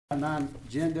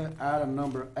Non-agenda item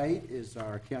number 8 is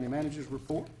our county manager's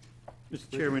report. Mr.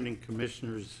 Chairman and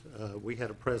Commissioners, we had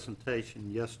a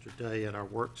presentation yesterday at our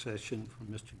work session from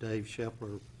Mr. Dave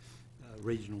Sheppler,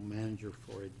 Regional Manager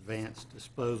for Advanced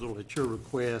Disposal. At your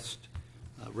request,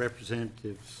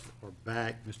 representatives are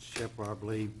back. Mr. Sheppler, I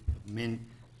believe,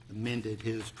 amended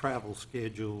his travel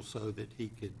schedule so that he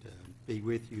could be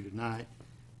with you tonight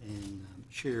and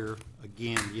share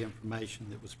again the information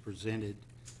that was presented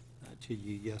to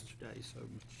you yesterday. So,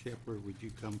 Mr. Sheppler, would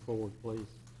you come forward, please?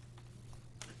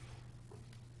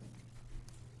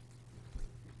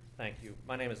 Thank you.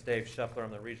 My name is Dave Sheppler. I'm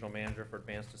the Regional Manager for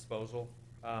Advanced Disposal.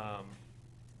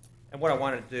 And what I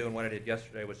wanted to do and what I did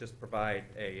yesterday was just provide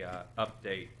a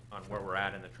update on where we're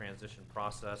at in the transition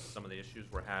process, some of the issues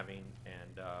we're having,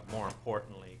 and more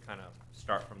importantly, kind of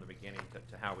start from the beginning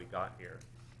to how we got here.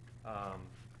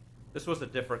 This was a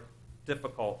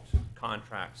difficult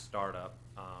contract startup.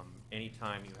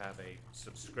 Anytime you have a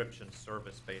subscription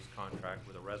service-based contract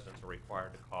where the residents are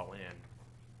required to call in,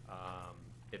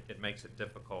 it makes it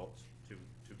difficult to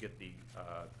get the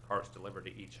carts delivered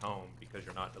to each home because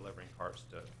you're not delivering carts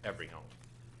to every home.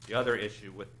 The other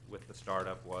issue with the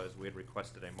startup was we had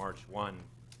requested a March 1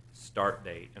 start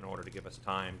date in order to give us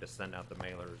time to send out the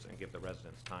mailers and give the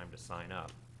residents time to sign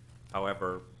up.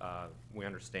 However, we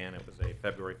understand it was a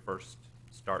February 1st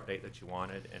start date that you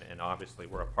wanted, and obviously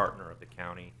we're a partner of the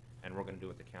county and we're going to do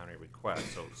what the county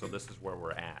requests. So this is where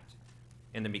we're at.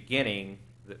 In the beginning,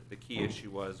 the key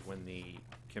issue was when the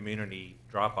community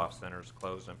drop-off centers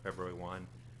closed on February 1,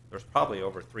 there's probably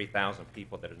over 3,000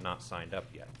 people that had not signed up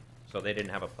yet. So they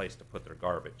didn't have a place to put their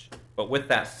garbage. But with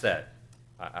that said,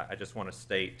 I just want to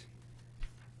state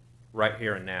right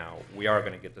here and now, we are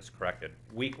going to get this corrected.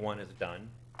 Week 1 is done.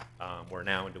 We're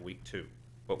now into week 2.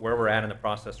 But where we're at in the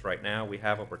process right now, we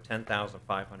have over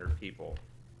 10,500 people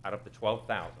out of the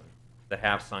 12,000 that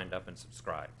have signed up and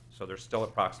subscribed. So there's still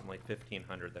approximately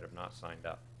 1,500 that have not signed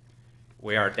up.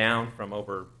 We are down from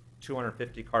over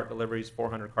 250 cart deliveries,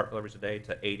 400 cart deliveries a day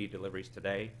to 80 deliveries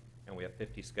today, and we have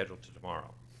 50 scheduled to tomorrow.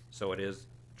 So it is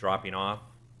dropping off.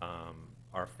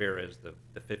 Our fear is the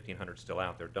 1,500 still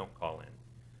out there don't call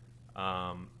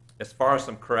in. As far as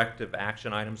some corrective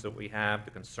action items that we have,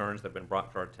 the concerns that have been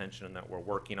brought to our attention and that we're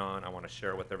working on, I want to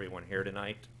share with everyone here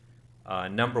tonight.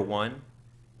 Number 1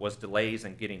 was delays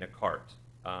in getting a cart.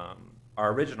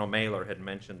 Our original mailer had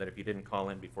mentioned that if you didn't call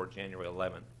in before January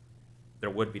 11th,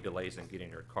 there would be delays in getting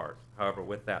your cart. However,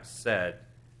 with that said,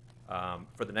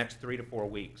 for the next 3 to 4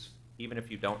 weeks, even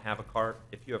if you don't have a cart,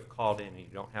 if you have called in and you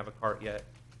don't have a cart yet,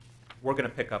 we're going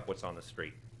to pick up what's on the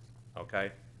street,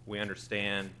 okay? We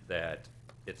understand that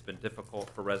it's been difficult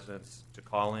for residents to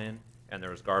call in and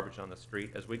there's garbage on the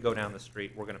street. As we go down the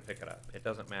street, we're going to pick it up. It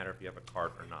doesn't matter if you have a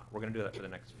cart or not. We're going to do that for the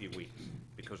next few weeks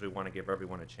because we want to give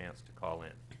everyone a chance to call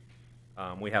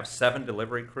in. We have 7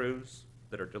 delivery crews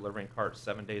that are delivering carts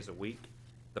 7 days a week.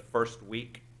 The first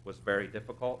week was very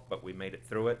difficult, but we made it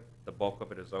through it. The bulk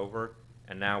of it is over,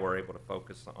 and now we're able to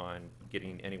focus on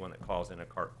getting anyone that calls in a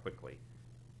cart quickly.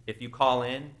 If you call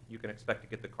in, you can expect to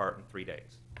get the cart in 3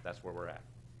 days. That's where we're at.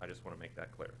 I just want to make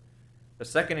that clear. The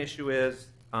second issue is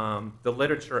the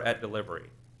literature at delivery.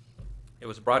 It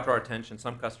was brought to our attention,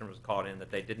 some customers called in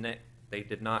that they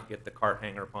did not get the cart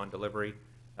hanger upon delivery.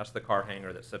 That's the cart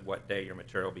hanger that said what day your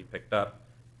material will be picked up.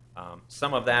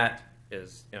 Some of that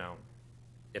is,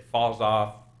 it falls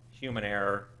off, human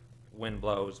error, wind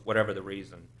blows, whatever the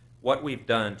reason. What we've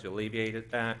done to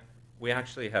alleviate that, we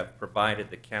actually have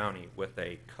provided the county with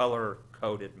a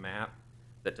color-coded map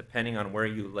that depending on where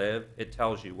you live, it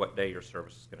tells you what day your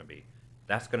service is going to be.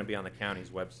 That's going to be on the county's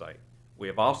website. We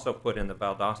have also put in the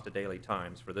Valdosta Daily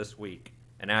Times for this week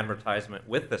an advertisement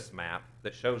with this map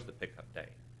that shows the pickup day.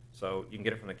 So you can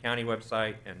get it from the county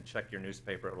website and check your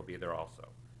newspaper. It will be there also.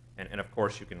 And of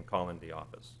course, you can call into the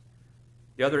office.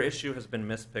 The other issue has been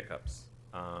missed pickups.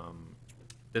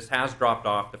 This has dropped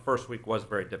off. The first week was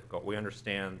very difficult. We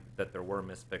understand that there were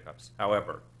missed pickups.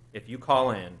 However, if you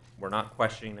call in, we're not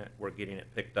questioning it. We're getting it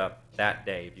picked up that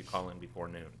day if you call in before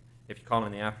noon. If you call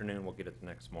in the afternoon, we'll get it the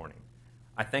next morning.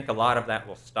 I think a lot of that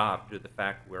will stop due to the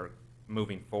fact we're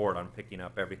moving forward on picking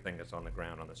up everything that's on the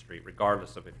ground on the street,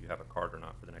 regardless of if you have a card or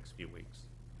not for the next few weeks.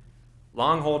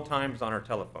 Long hold times on our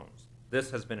telephones.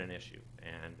 This has been an issue,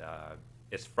 and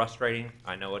it's frustrating.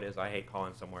 I know it is. I hate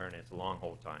calling somewhere and it's a long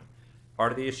hold time.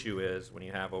 Part of the issue is when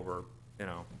you have over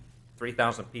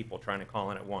 3,000 people trying to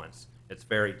call in at once, it's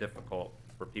very difficult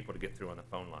for people to get through on the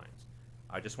phone lines.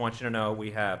 I just want you to know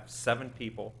we have 7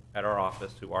 people at our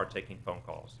office who are taking phone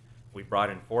calls. We brought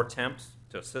in 4 temps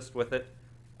to assist with it.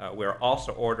 We're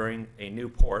also ordering a new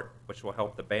port, which will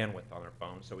help the bandwidth on our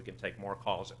phones so we can take more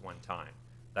calls at one time.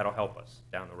 That'll help us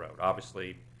down the road.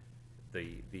 Obviously,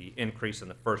 the increase in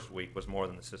the first week was more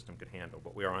than the system could handle,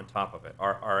 but we are on top of it.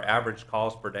 Our average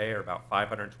calls per day are about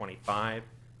 525.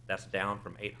 That's down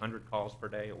from 800 calls per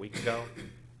day a week ago.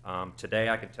 Today,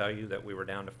 I can tell you that we were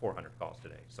down to 400 calls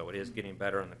today, so it is getting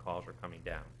better and the calls are coming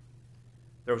down.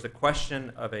 There was a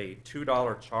question of a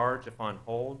 $2 charge if on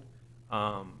hold.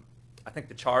 I think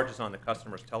the charge is on the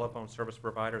customer's telephone service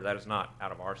provider. That is not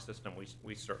out of our system.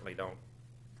 We certainly don't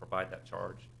provide that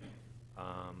charge.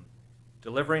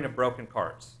 Delivering of broken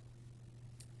carts.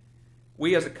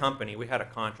 We as a company, we had a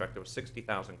contract. There was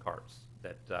 60,000 carts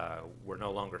that were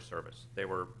no longer serviced. They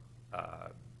were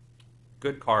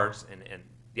good carts, and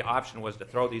the option was to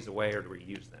throw these away or to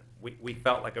reuse them. We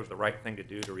felt like it was the right thing to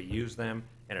do to reuse them,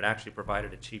 and it actually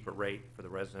provided a cheaper rate for the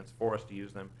residents for us to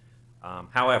use them.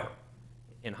 However,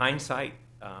 in hindsight,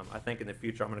 I think in the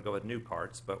future I'm going to go with new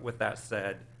carts, but with that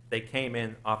said, they came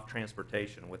in off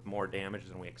transportation with more damage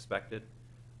than we expected.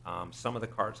 Some of the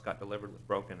carts got delivered with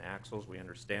broken axles, we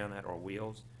understand that, or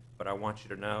wheels, but I want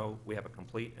you to know we have a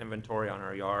complete inventory on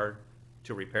our yard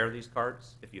to repair these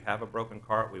carts. If you have a broken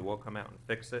cart, we will come out and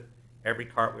fix it. Every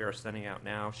cart we are sending out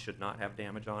now should not have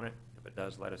damage on it. If it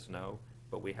does, let us know,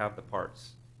 but we have the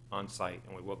parts on site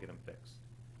and we will get them fixed.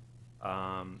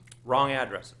 Wrong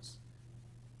addresses.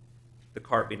 The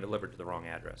cart being delivered to the wrong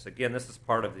address. Again, this is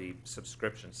part of the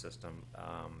subscription system.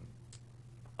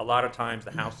 A lot of times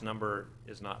the house number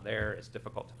is not there. It's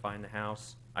difficult to find the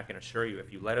house. I can assure you,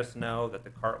 if you let us know that the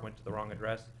cart went to the wrong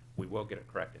address, we will get it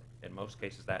corrected. In most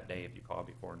cases that day if you call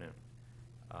before noon.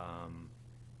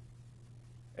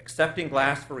 Accepting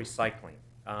glass for recycling.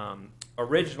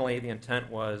 Originally the intent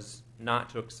was not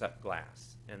to accept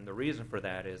glass, and the reason for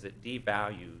that is it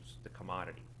devalues the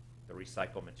commodity, the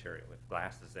recycled material. If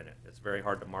glass is in it, it's very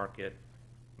hard to market.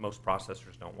 Most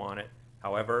processors don't want it.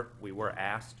 However, we were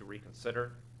asked to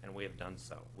reconsider, and we have done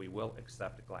so. We will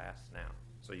accept glass now,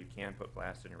 so you can put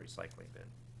glass in your recycling bin.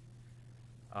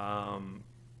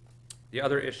 The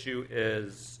other issue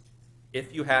is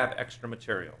if you have extra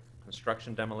material,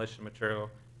 construction demolition material,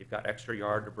 you've got extra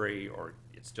yard debris, or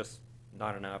it's just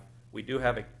not enough, we do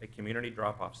have a community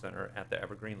drop-off center at the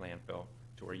Evergreen landfill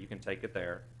to where you can take it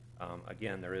there.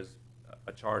 Again, there is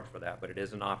a charge for that, but it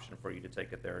is an option for you to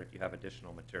take it there if you have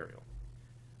additional material.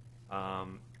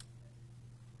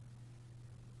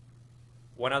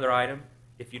 One other item,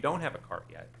 if you don't have a cart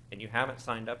yet and you haven't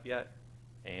signed up yet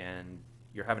and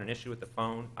you're having an issue with the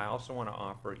phone, I also want to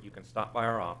offer you can stop by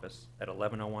our office at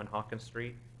 1101 Hawkins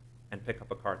Street and pick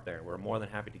up a cart there. We're more than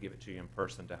happy to give it to you in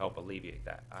person to help alleviate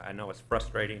that. I know it's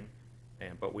frustrating,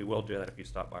 but we will do that if you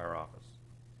stop by our office.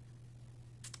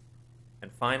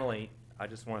 And finally, I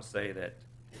just want to say that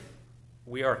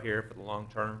we are here for the long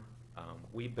term.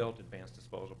 We built Advanced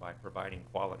Disposal by providing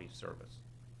quality service.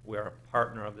 We are a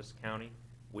partner of this county.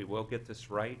 We will get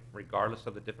this right, regardless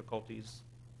of the difficulties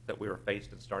that we were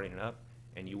faced in starting it up,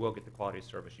 and you will get the quality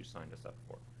service you signed us up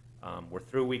for. We're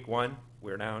through week 1.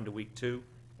 We're now into week 2,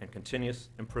 and continuous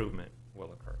improvement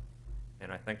will occur.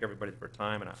 And I thank everybody for their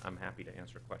time, and I'm happy to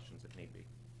answer questions if need be.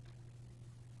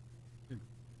 Do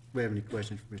we have any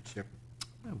questions for Mr. Sheppler?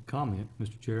 I have a comment,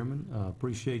 Mr. Chairman.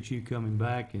 Appreciate you coming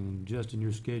back and adjusting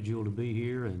your schedule to be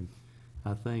here, and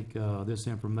I think this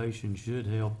information should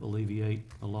help alleviate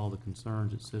a lot of the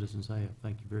concerns that citizens have.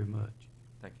 Thank you very much.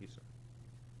 Thank you, sir.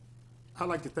 I'd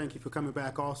like to thank you for coming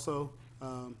back also.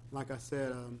 Like I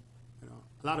said,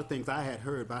 a lot of things I had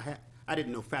heard, but I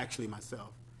didn't know factually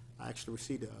myself. I actually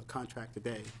received a contract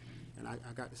today, and I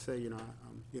got to say,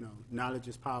 knowledge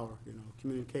is power.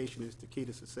 Communication is the key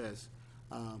to success.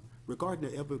 Regarding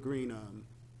the Evergreen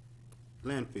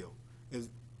landfill,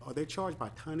 are they charged by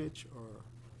tonnage or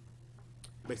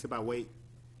based by weight?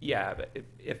 Yeah, but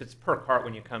if it's per cart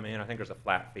when you come in, I think there's a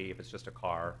flat fee. If it's just a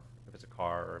car, if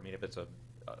it's a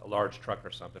large truck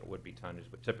or something, it would be tonnage.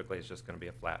 But typically, it's just going to be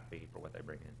a flat fee for what they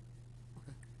bring in.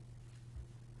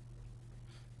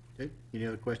 Okay, any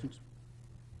other questions?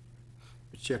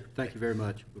 Mr. Sheppler, thank you very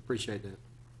much. We appreciate that.